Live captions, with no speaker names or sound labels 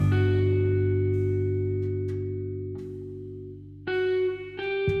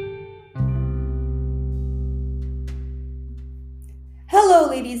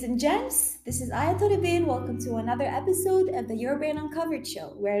ladies and gents. This is Ayatollah Bin. Welcome to another episode of the Your Brain Uncovered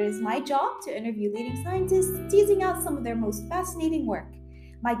show, where it is my job to interview leading scientists, teasing out some of their most fascinating work.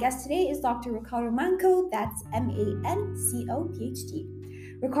 My guest today is Dr. Ricardo Manco, that's Manco, PhD.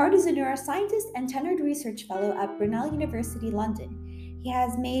 Ricardo is a neuroscientist and tenured research fellow at Brunel University, London. He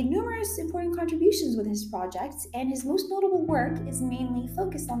has made numerous important contributions with his projects, and his most notable work is mainly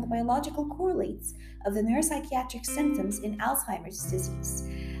focused on the biological correlates of the neuropsychiatric symptoms in Alzheimer's disease.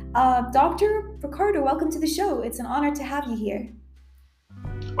 Dr. Ricardo, welcome to the show. It's an honor to have you here.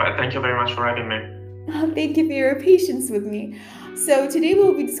 Well, thank you very much for having me. Thank you for your patience with me. So today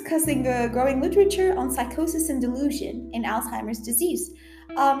we'll be discussing the growing literature on psychosis and delusion in Alzheimer's disease.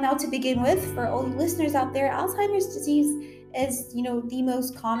 Now, to begin with, for all you listeners out there, Alzheimer's disease is, the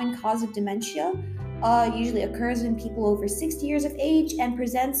most common cause of dementia. Usually occurs in people over 60 years of age and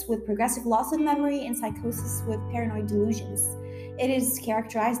presents with progressive loss of memory and psychosis with paranoid delusions. It is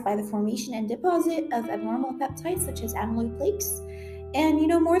characterized by the formation and deposit of abnormal peptides such as amyloid plaques. And,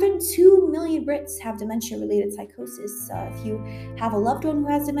 more than 2 million Brits have dementia-related psychosis. If you have a loved one who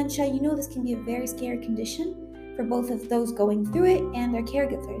has dementia, this can be a very scary condition for both of those going through it and their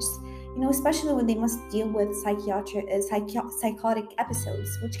caregivers. Especially when they must deal with psychotic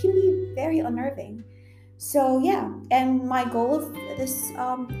episodes, which can be very unnerving. So yeah, and my goal of this,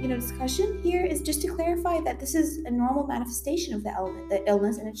 discussion here is just to clarify that this is a normal manifestation of the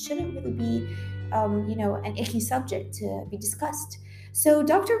illness, and it shouldn't really be, an icky subject to be discussed. So,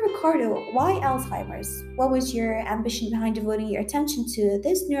 Dr. Ricardo, why Alzheimer's? What was your ambition behind devoting your attention to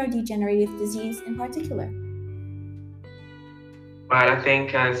this neurodegenerative disease in particular? Well, I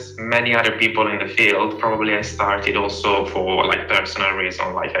think as many other people in the field, probably I started also for personal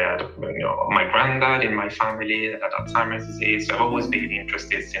reasons. Like I had, my granddad in my family that had Alzheimer's disease. So I've always been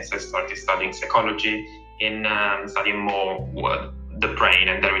interested since I started studying psychology in studying more the brain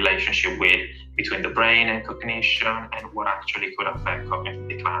and the relationship between the brain and cognition and what actually could affect cognitive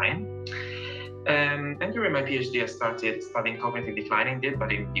decline. And during my PhD, I started studying cognitive decline indeed,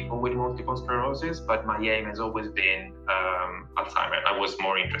 but in people with multiple sclerosis. But my aim has always been Alzheimer's. I was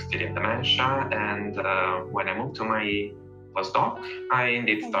more interested in dementia. And when I moved to my postdoc, I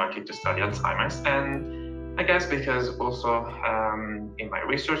indeed started to study Alzheimer's. And I guess because also in my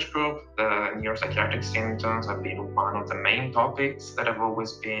research group, the neuropsychiatric symptoms have been one of the main topics that have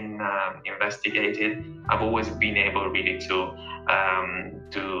always been investigated. I've always been able really to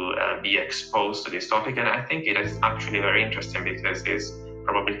be exposed to this topic, and I think it is actually very interesting because it's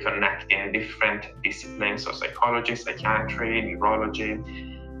probably connecting different disciplines of psychology, psychiatry, neurology,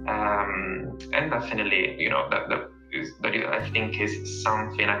 and definitely, that I think is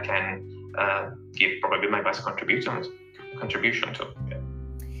something I can give probably my best contribution to. Yeah.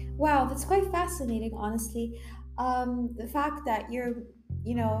 Wow, that's quite fascinating, honestly. The fact that you're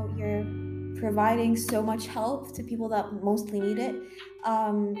providing so much help to people that mostly need it,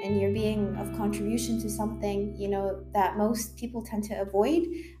 and you're being of contribution to something, that most people tend to avoid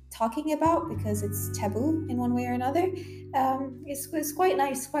talking about because it's taboo in one way or another. It's quite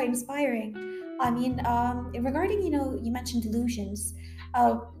nice, quite inspiring. I mean, regarding, you mentioned delusions.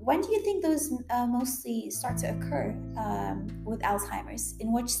 When do you think those mostly start to occur with Alzheimer's?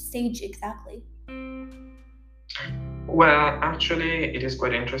 In which stage exactly? Well, actually, it is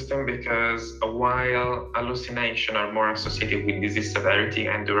quite interesting because while hallucinations are more associated with disease severity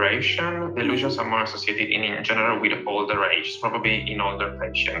and duration, delusions are more associated in general with older age, probably in older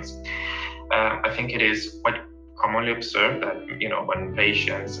patients. I think it is quite commonly observed that, when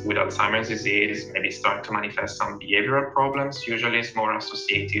patients with Alzheimer's disease maybe start to manifest some behavioral problems, usually it's more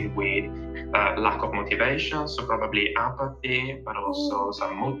associated with lack of motivation, so probably apathy, but also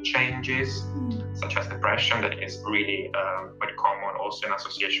some mood changes, such as depression, that is really quite common also in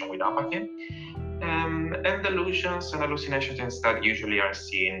association with apathy. And delusions and hallucinations instead usually are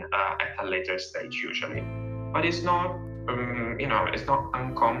seen at a later stage usually. But it's not it's not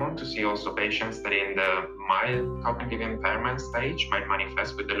uncommon to see also patients that in the mild cognitive impairment stage might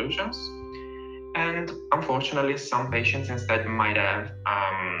manifest with delusions. And unfortunately, some patients instead might have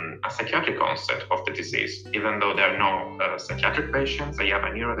a psychiatric onset of the disease. Even though they are not psychiatric patients, they have a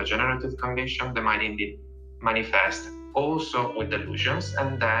neurodegenerative condition, they might indeed manifest also with delusions,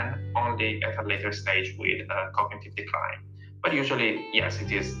 and then only at a later stage with cognitive decline. But usually, yes,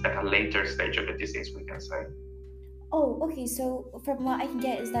 it is at a later stage of the disease, we can say. Oh, okay. So from what I can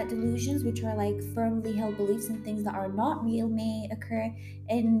get is that delusions, which are like firmly held beliefs and things that are not real, may occur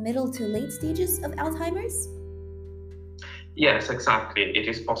in middle to late stages of Alzheimer's? Yes, exactly. It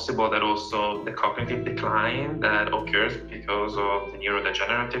is possible that also the cognitive decline that occurs because of the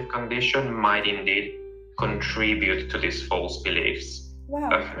neurodegenerative condition might indeed contribute to these false beliefs. Wow.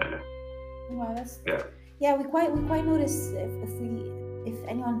 Definitely. Wow, that's Yeah. yeah. We quite notice if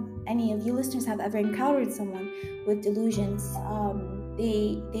any of you listeners have ever encountered someone with delusions,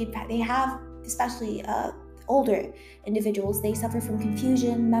 they have, especially older individuals, they suffer from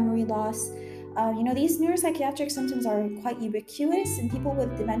confusion, memory loss. These neuropsychiatric symptoms are quite ubiquitous in people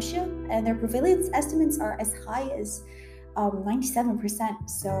with dementia, and their prevalence estimates are as high as 97%.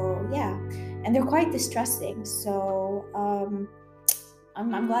 So yeah, and they're quite distressing. So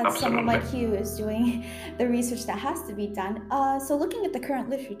I'm glad someone Absolutely. like you is doing the research that has to be done. So looking at the current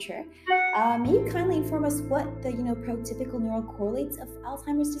literature, may you kindly inform us what the prototypical neural correlates of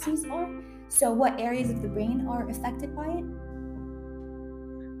Alzheimer's disease are? So what areas of the brain are affected by it?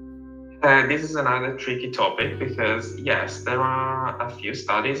 This is another tricky topic because, yes, there are a few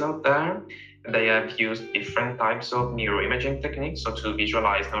studies out there. They have used different types of neuroimaging techniques, so to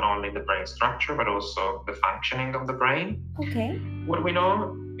visualize not only the brain structure but also the functioning of the brain. Okay. What we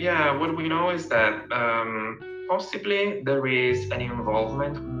know is that possibly there is an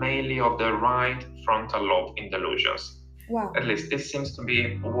involvement mainly of the right frontal lobe in delusions. Wow. At least this seems to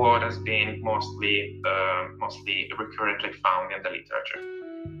be what has been mostly recurrently found in the literature.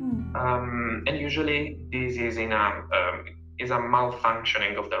 And usually this is is a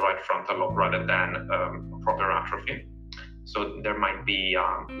malfunctioning of the right frontal lobe rather than proper atrophy. So there might be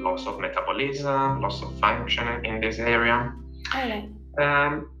loss of metabolism, loss of function in this area.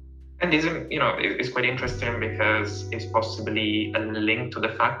 And this, is quite interesting because it's possibly a link to the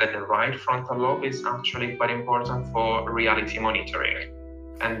fact that the right frontal lobe is actually quite important for reality monitoring.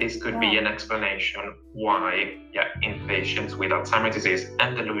 And this could be an explanation why, in patients with Alzheimer's disease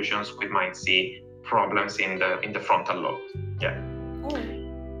and delusions, we might see problems in the frontal lobe. Yeah.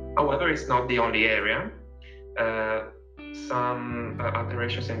 However, it's not the only area. Some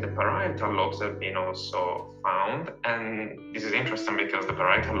alterations in the parietal lobes have been also found, and this is interesting because the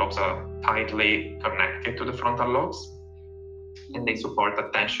parietal lobes are tightly connected to the frontal lobes, and they support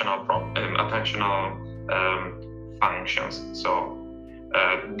attentional functions. So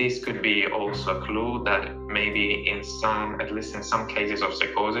this could be also a clue that maybe at least in some cases of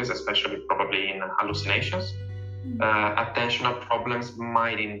psychosis, especially probably in hallucinations, attentional problems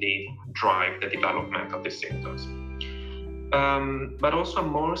might indeed drive the development of the symptoms. But also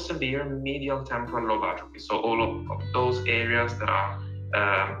more severe medial temporal lobe atrophy. So all of those areas that are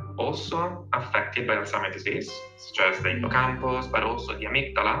also affected by Alzheimer's disease, such as the hippocampus, but also the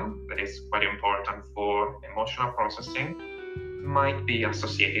amygdala, that is quite important for emotional processing, might be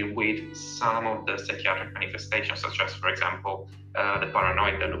associated with some of the psychiatric manifestations, such as, for example, the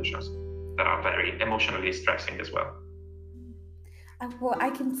paranoid delusions that are very emotionally distressing as well. From what I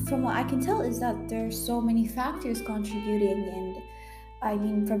can tell is that there's so many factors contributing, and I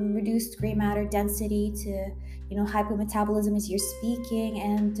mean, from reduced gray matter density to hypometabolism as you're speaking,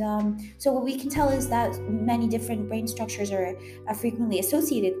 and so what we can tell is that many different brain structures are frequently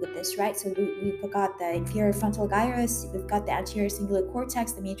associated with this, right? So we've got the inferior frontal gyrus, we've got the anterior cingulate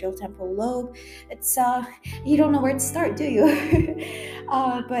cortex, the medial temporal lobe. It's you don't know where to start, do you?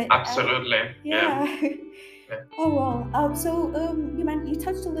 But absolutely, yeah. Oh well. You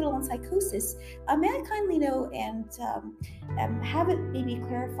touched a little on psychosis. May I kindly know and have it maybe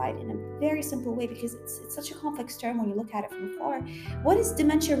clarified in a very simple way, because it's such a complex term when you look at it from afar. What is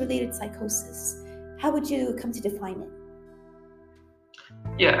dementia-related psychosis? How would you come to define it?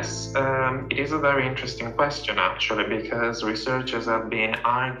 Yes, it is a very interesting question actually, because researchers have been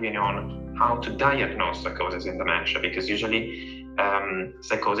arguing on how to diagnose psychosis in dementia, because usually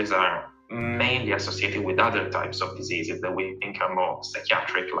psychosis are mainly associated with other types of diseases that we think are more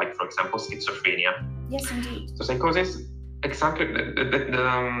psychiatric, like, for example, schizophrenia. Yes, indeed. So psychosis, exactly,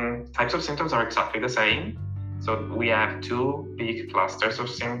 the types of symptoms are exactly the same. So we have two big clusters of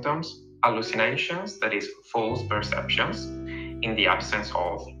symptoms: hallucinations, that is false perceptions in the absence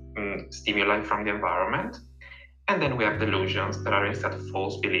of stimuli from the environment. And then we have delusions, that are instead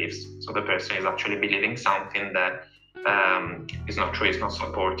false beliefs. So the person is actually believing something that is not true, is not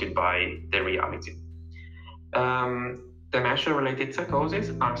supported by the reality. Dementia-related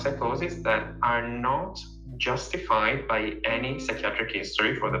psychoses are psychoses that are not justified by any psychiatric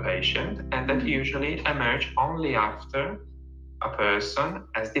history for the patient, and that usually emerge only after a person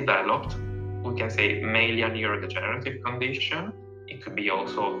has developed, we can say, mainly a neurodegenerative condition. It could be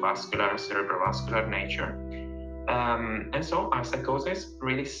also vascular, cerebrovascular nature. And so are psychosis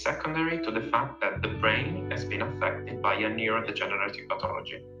really secondary to the fact that the brain has been affected by a neurodegenerative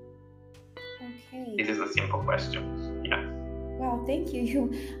pathology? Okay. This is a simple question. Yeah. Wow, thank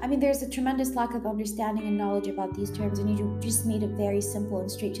you. I mean, there's a tremendous lack of understanding and knowledge about these terms, and you just made it very simple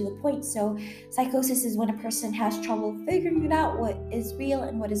and straight to the point. So, psychosis is when a person has trouble figuring it out what is real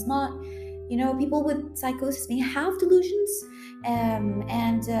and what is not. People with psychosis may have delusions,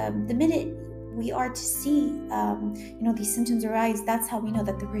 and the minute we are to see, these symptoms arise, that's how we know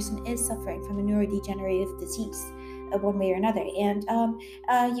that the person is suffering from a neurodegenerative disease, one way or another. And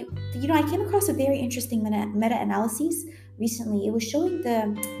I came across a very interesting meta-analysis recently. It was showing the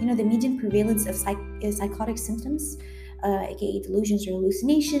median prevalence of psychotic symptoms, aka delusions or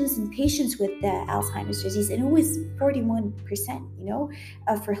hallucinations, in patients with Alzheimer's disease, and it was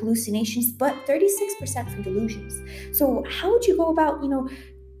 41%, for hallucinations, but 36% for delusions. So how would you go about,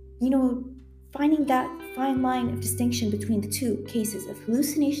 finding that fine line of distinction between the two cases of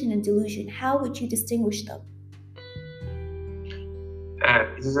hallucination and delusion? How would you distinguish them?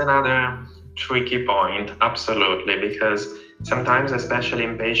 This is another tricky point, absolutely, because sometimes, especially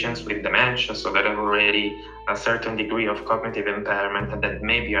in patients with dementia, so that have already a certain degree of cognitive impairment and that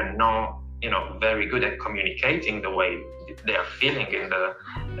maybe are not, very good at communicating the way they are feeling in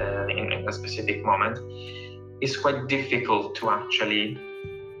a specific moment, it's quite difficult to actually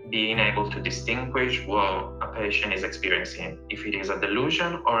being able to distinguish what a patient is experiencing, if it is a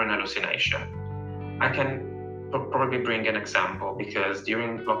delusion or an hallucination. I can probably bring an example, because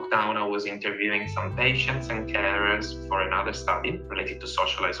during lockdown I was interviewing some patients and carers for another study related to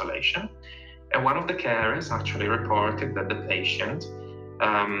social isolation, and one of the carers actually reported that the patient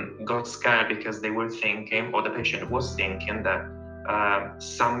got scared because they were thinking, or the patient was thinking, that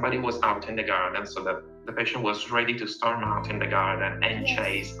somebody was out in the garden, so that the patient was ready to storm out in the garden and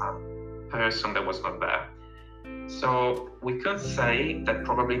chase a person that was not there. So we could say that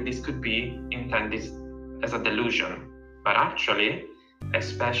probably this could be intended as a delusion, but actually,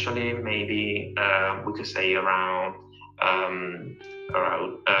 especially maybe we could say around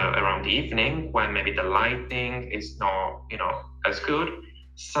the evening, when maybe the lighting is not as good,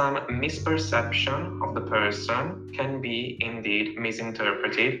 some misperception of the person can be indeed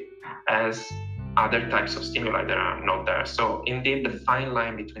misinterpreted as other types of stimuli that are not there. So indeed, the fine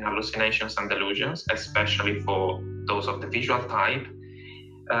line between hallucinations and delusions, especially for those of the visual type,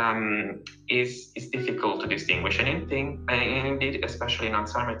 is difficult to distinguish. And indeed, especially in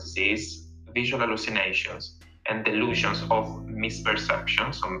Alzheimer's disease, visual hallucinations and delusions of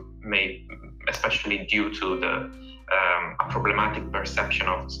misperceptions, especially due to a problematic perception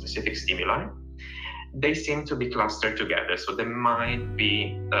of specific stimuli, they seem to be clustered together. So they might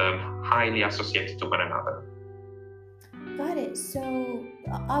be highly associated to one another. Got it. So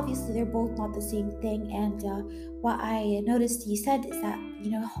obviously they're both not the same thing, and what I noticed you said is that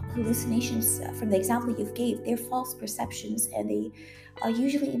hallucinations, from the example you gave, they're false perceptions, and they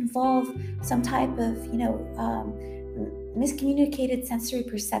usually involve some type of miscommunicated sensory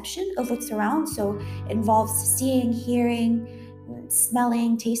perception of what's around. So it involves seeing, hearing,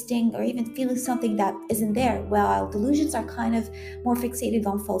 smelling, tasting, or even feeling something that isn't there, while delusions are kind of more fixated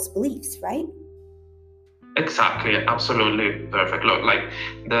on false beliefs, right? Exactly, absolutely perfect. Look, like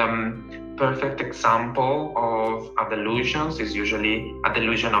the perfect example of a delusion is usually a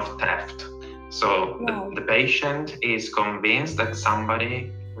delusion of theft. So the patient is convinced that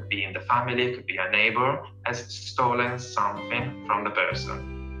somebody, could be in the family, could be a neighbor, has stolen something from the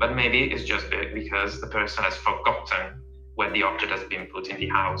person. But maybe it's just because the person has forgotten where the object has been put in the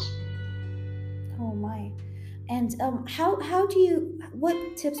house. Oh my. And what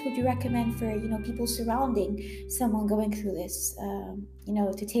tips would you recommend for people surrounding someone going through this,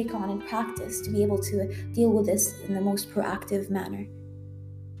 to take on and practice to be able to deal with this in the most proactive manner?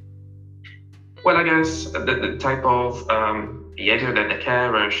 Well, I guess the type of behavior that the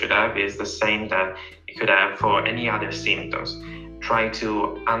carer should have is the same that you could have for any other symptoms. Try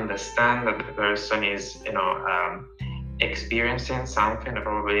to understand that the person is experiencing something that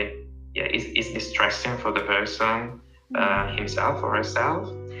probably is distressing for the person himself or herself.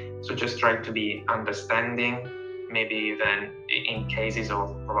 So just try to be understanding, maybe even in cases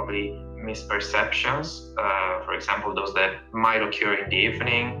of probably misperceptions, for example, those that might occur in the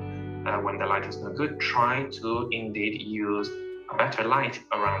evening when the light is not good. Try to indeed use a better light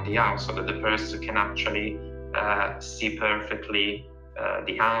around the house so that the person can actually see perfectly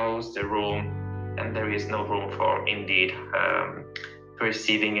the house, the room, and there is no room for indeed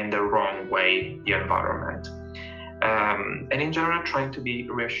perceiving in the wrong way the environment. And in general, trying to be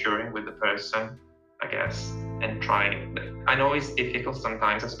reassuring with the person, I guess, and I know it's difficult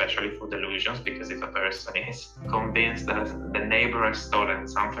sometimes, especially for delusions, because if a person is convinced that the neighbor has stolen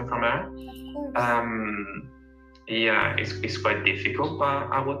something from her, it's quite difficult.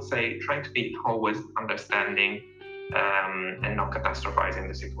 But I would say trying to be always understanding and not catastrophizing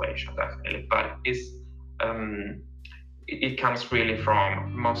the situation, definitely. But it comes really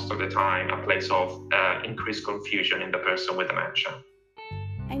from, most of the time, a place of increased confusion in the person with dementia.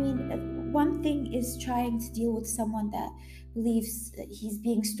 I mean, one thing is trying to deal with someone that believes that he's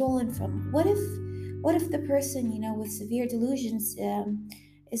being stolen from. What if the person, with severe delusions,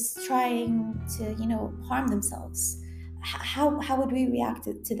 is trying to, harm themselves? How would we react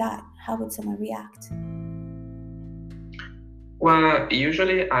to that? How would someone react? Well,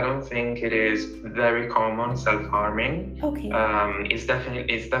 usually I don't think it is very common self-harming. Okay. It's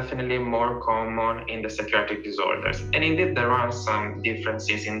definitely more common in the psychiatric disorders, and indeed there are some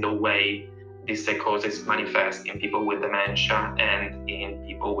differences in the way this psychosis manifests in people with dementia and in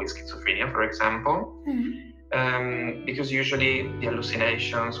people with schizophrenia, for example. Because usually the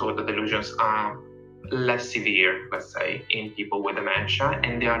hallucinations or the delusions are less severe, let's say, in people with dementia,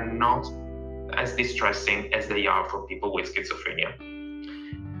 and they are not as distressing as they are for people with schizophrenia.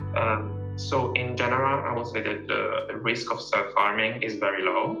 So in general, I would say that the risk of self-harming is very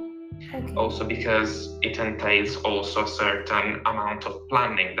low. Okay. Also because it entails also a certain amount of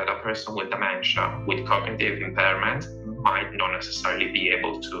planning that a person with dementia, with cognitive impairment, might not necessarily be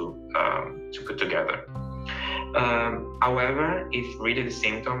able to put together. However, if really the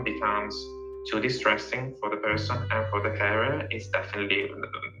symptom becomes too distressing for the person and for the carer, it's definitely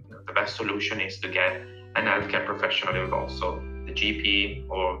the best solution is to get an healthcare professional involved, so the GP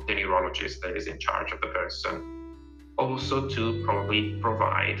or the neurologist that is in charge of the person. Also to probably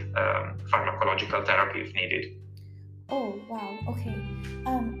provide pharmacological therapy if needed. Oh, wow. Okay.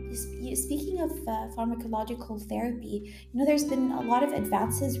 Speaking of pharmacological therapy, there's been a lot of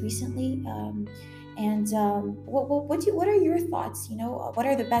advances recently. What are your thoughts? What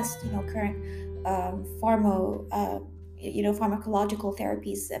are the best current pharmacological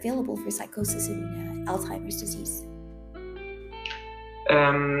therapies available for psychosis in Alzheimer's disease?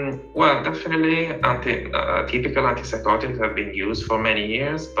 Well, definitely typical antipsychotics have been used for many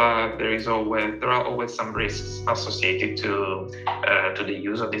years, but there are always some risks associated to the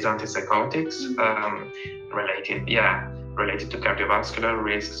use of these antipsychotics, related to cardiovascular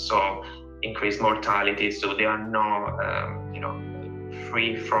risks, so increased mortality. So they are not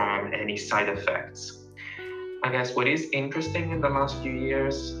free from any side effects. I guess what is interesting in the last few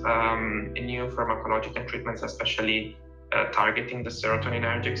years, new pharmacological treatments, especially targeting the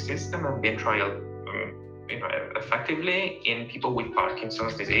serotonergic system, have been trialed effectively in people with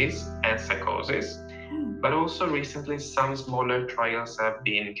Parkinson's disease and psychosis. But also recently some smaller trials have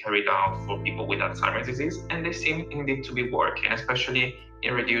been carried out for people with Alzheimer's disease, and they seem indeed to be working, especially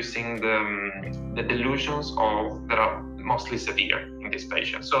in reducing the delusions that are mostly severe in these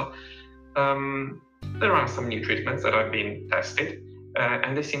patients. So there are some new treatments that have been tested,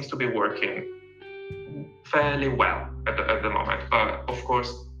 and they seem to be working fairly well at the moment. But of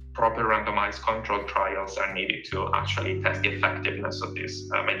course, proper randomized controlled trials are needed to actually test the effectiveness of these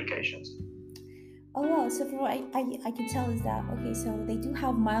medications. Oh wow! So from what I can tell is that so they do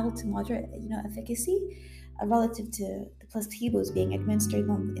have mild to moderate efficacy relative to the placebos being administered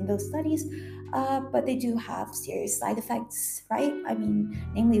in those studies, but they do have serious side effects, right? I mean,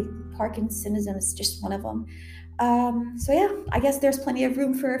 namely Parkinsonism is just one of them. So yeah, I guess there's plenty of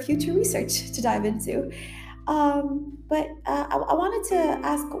room for future research to dive into. But I wanted to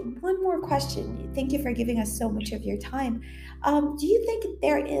ask one more question. Thank you for giving us so much of your time. Do you think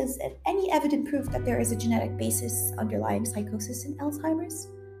there is any evident proof that there is a genetic basis underlying psychosis in Alzheimer's?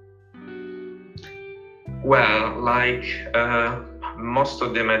 Well, like most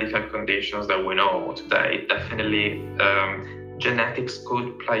of the medical conditions that we know today, definitely genetics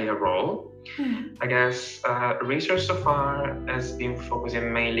could play a role. I guess research so far has been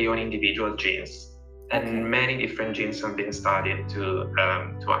focusing mainly on individual genes. And many different genes have been studied to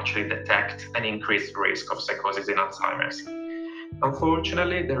actually detect an increased risk of psychosis in Alzheimer's.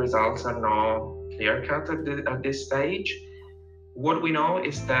 Unfortunately, the results are not clear-cut at this stage. What we know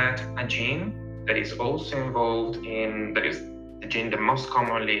is that a gene that is also involved that is the gene that most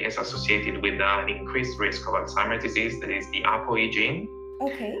commonly is associated with an increased risk of Alzheimer's disease, that is the ApoE gene.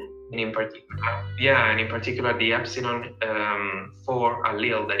 Okay. And in particular, the epsilon 4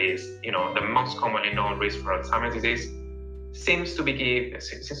 allele, that is, the most commonly known risk for Alzheimer's disease, seems to be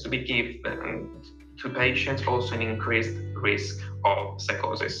given to patients also an increased risk of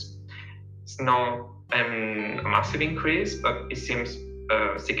psychosis. It's not a massive increase, but it seems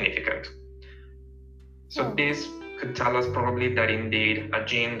significant. So this could tell us probably that indeed a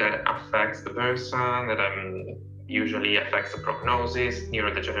gene that affects the person, that usually affects the prognosis,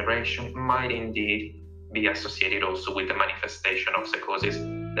 neurodegeneration, might indeed be associated also with the manifestation of psychosis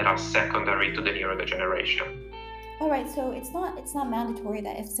that are secondary to the neurodegeneration. All right, so it's not mandatory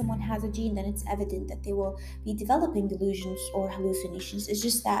that if someone has a gene, then it's evident that they will be developing delusions or hallucinations. It's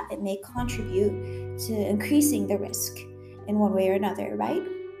just that it may contribute to increasing the risk in one way or another, right?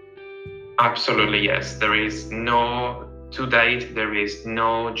 Absolutely, yes. To date, there is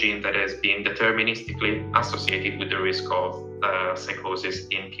no gene that has been deterministically associated with the risk of psychosis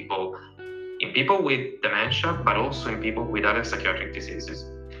in people with dementia, but also in people with other psychiatric diseases,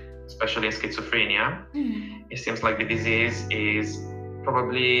 especially in schizophrenia. It seems like the disease is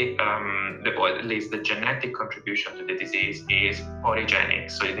probably, or at least the genetic contribution to the disease is polygenic.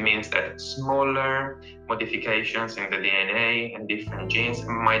 So it means that smaller modifications in the DNA and different genes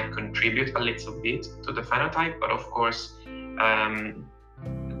might contribute a little bit to the phenotype, but of course,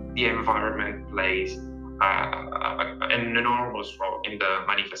 the environment plays an enormous role in the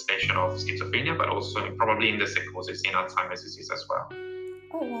manifestation of schizophrenia, but also probably in the psychosis in Alzheimer's disease as well.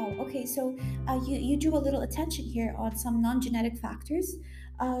 Oh wow. Okay, so you drew a little attention here on some non-genetic factors.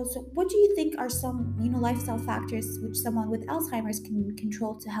 So what do you think are some lifestyle factors which someone with Alzheimer's can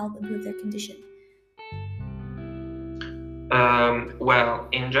control to help improve their condition? Well,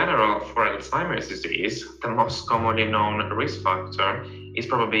 in general, for Alzheimer's disease, the most commonly known risk factor is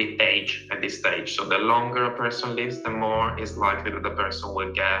probably age at this stage. So the longer a person lives, the more is likely that the person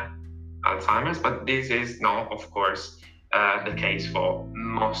will get Alzheimer's. But this is not, of course, the case for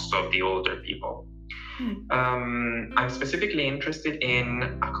most of the older people. I'm specifically interested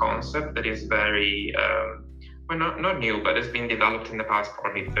in a concept that is very, not new, but it's been developed in the past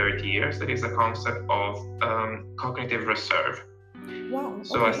probably 30 years. That is a concept of cognitive reserve. Wow.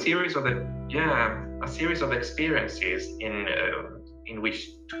 So okay. a series of experiences in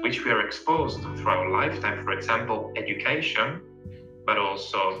which we are exposed through our lifetime. For example, education, but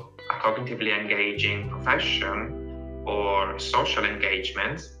also a cognitively engaging profession or social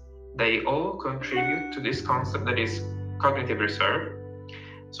engagements. They all contribute to this concept that is cognitive reserve.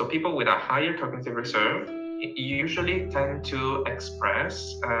 So people with a higher cognitive reserve usually tend to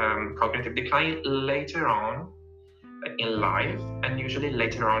express cognitive decline later on in life, and usually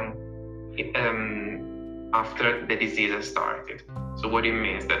later on after the disease has started. So what it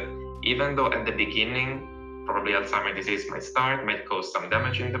means that even though at the beginning probably Alzheimer's disease might cause some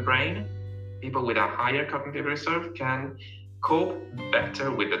damage in the brain, people with a higher cognitive reserve can cope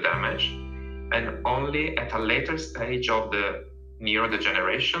better with the damage, and only at a later stage of the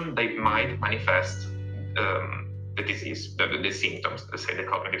neurodegeneration they might manifest the disease, the symptoms, let's say the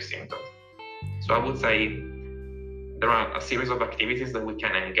cognitive symptoms. So I would say there are a series of activities that we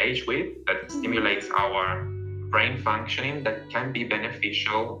can engage with that stimulates our brain functioning that can be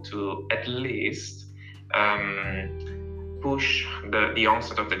beneficial to at least push the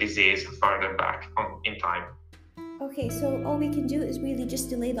onset of the disease further back in time. Okay, so all we can do is really just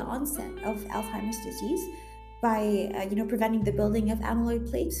delay the onset of Alzheimer's disease by preventing the building of amyloid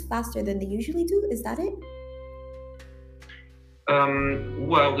plaques faster than they usually do. Is that it?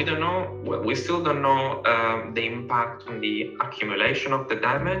 Well, we don't know. We still don't know the impact on the accumulation of the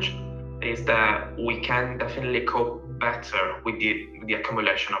damage. Is that we can definitely cope better with the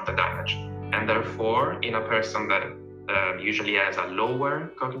accumulation of the damage, and therefore, in a person that usually has a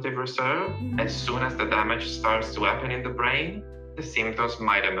lower cognitive reserve, as soon as the damage starts to happen in the brain, the symptoms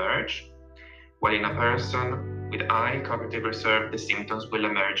might emerge. While in a person with high cognitive reserve, the symptoms will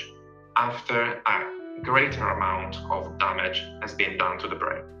emerge after a greater amount of damage has been done to the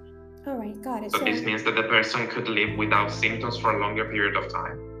brain. All right, got it. So this means that the person could live without symptoms for a longer period of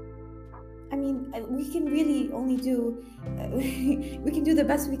time. I mean, we can really only do we can do the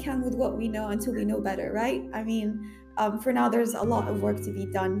best we can with what we know until we know better, right? I mean, for now, there's a lot of work to be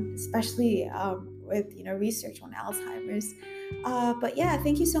done, especially with research on Alzheimer's. But yeah,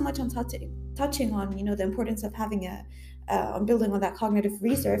 thank you so much on touching on the importance of having on building on that cognitive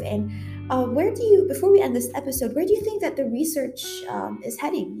reserve. And before we end this episode, where do you think that the research is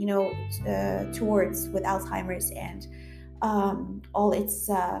heading? Towards with Alzheimer's and all its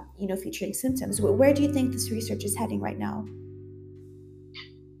featuring symptoms. Where do you think this research is heading right now?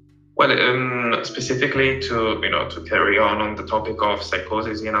 Well, specifically to carry on the topic of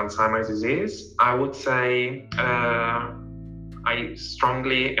psychosis in Alzheimer's disease, I would say I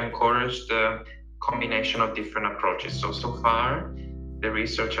strongly encourage the combination of different approaches. So far, the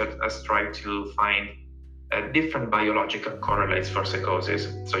research has tried to find different biological correlates for psychosis.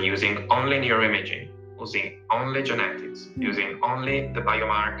 So using only neuroimaging, using only genetics, using only the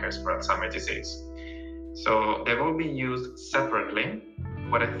biomarkers for Alzheimer's disease. So they've all been used separately.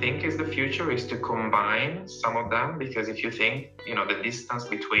 What I think is the future is to combine some of them, because if you think, the distance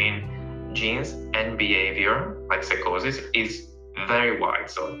between genes and behavior, like psychosis, is very wide.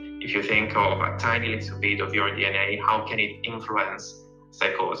 So if you think of a tiny little bit of your DNA, how can it influence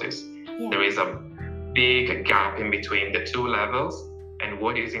psychosis? Yeah. There is a big gap in between the two levels, and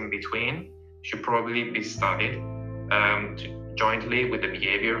what is in between should probably be studied jointly with the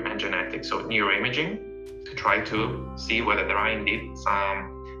behavior and genetics, so neuroimaging, to try to see whether there are indeed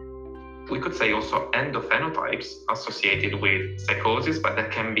some, we could say also endophenotypes associated with psychosis, but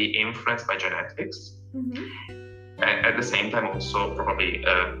that can be influenced by genetics. And at the same time also probably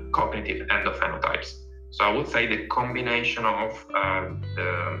cognitive endophenotypes. So I would say the combination of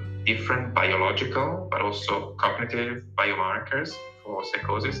the different biological but also cognitive biomarkers for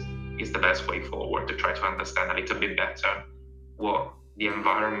psychosis is the best way forward to try to understand a little bit better what the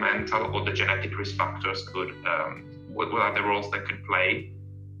environmental or the genetic risk factors could, what are the roles that could play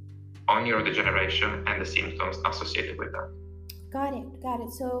on neurodegeneration and the symptoms associated with that. Got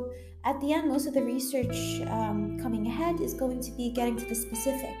it. So at the end, most of the research coming ahead is going to be getting to the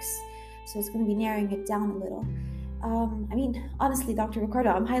specifics. So it's going to be narrowing it down a little. I mean, honestly, Dr.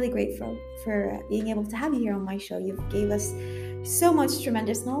 Riccardo, I'm highly grateful for being able to have you here on my show. You've gave us so much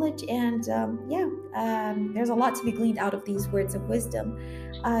tremendous knowledge, and there's a lot to be gleaned out of these words of wisdom.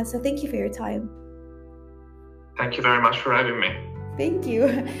 So thank you for your time. Thank you very much for having me. Thank you.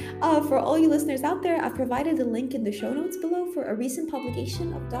 For all you listeners out there, I've provided a link in the show notes below for a recent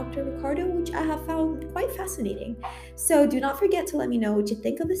publication of Dr. Riccardo, which I have found quite fascinating. So do not forget to let me know what you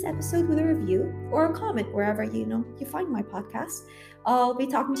think of this episode with a review or a comment wherever you find my podcast. I'll be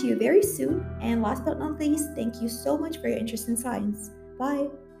talking to you very soon. And last but not least, thank you so much for your interest in science. Bye.